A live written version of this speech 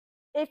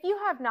If you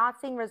have not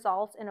seen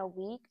results in a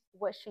week,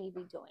 what should you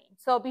be doing?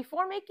 So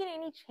before making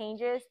any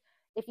changes,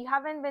 if you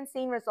haven't been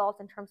seeing results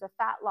in terms of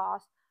fat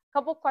loss, a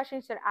couple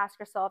questions to ask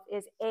yourself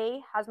is A,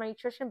 has my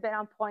nutrition been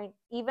on point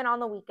even on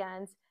the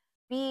weekends?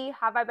 B,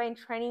 have I been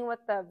training with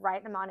the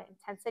right amount of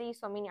intensity?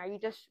 So meaning, are you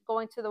just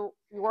going to the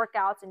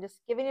workouts and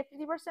just giving it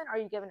 50%? Or are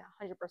you giving it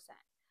 100%?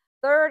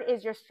 Third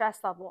is your stress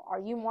level. Are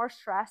you more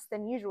stressed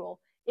than usual?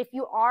 If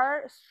you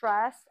are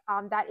stressed,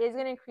 that is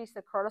going to increase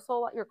your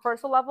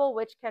cortisol level,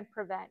 which can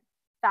prevent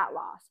fat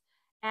loss.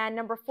 And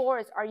number four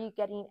is, are you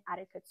getting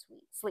adequate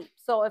sleep?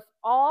 So if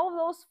all of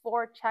those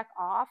four check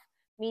off,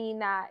 meaning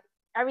that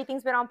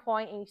everything's been on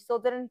point and you still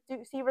didn't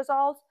see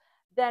results,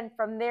 then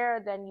from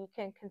there, then you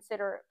can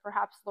consider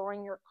perhaps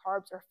lowering your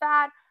carbs or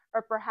fat,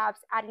 or perhaps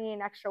adding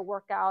an extra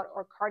workout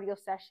or cardio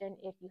session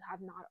if you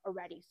have not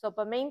already. So,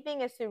 but main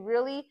thing is to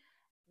really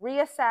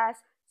reassess,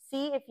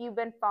 see if you've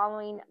been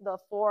following the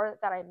four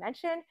that I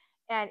mentioned.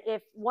 And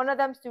if one of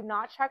them do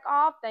not check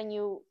off, then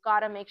you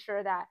got to make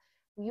sure that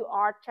you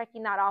are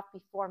checking that off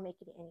before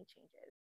making any changes.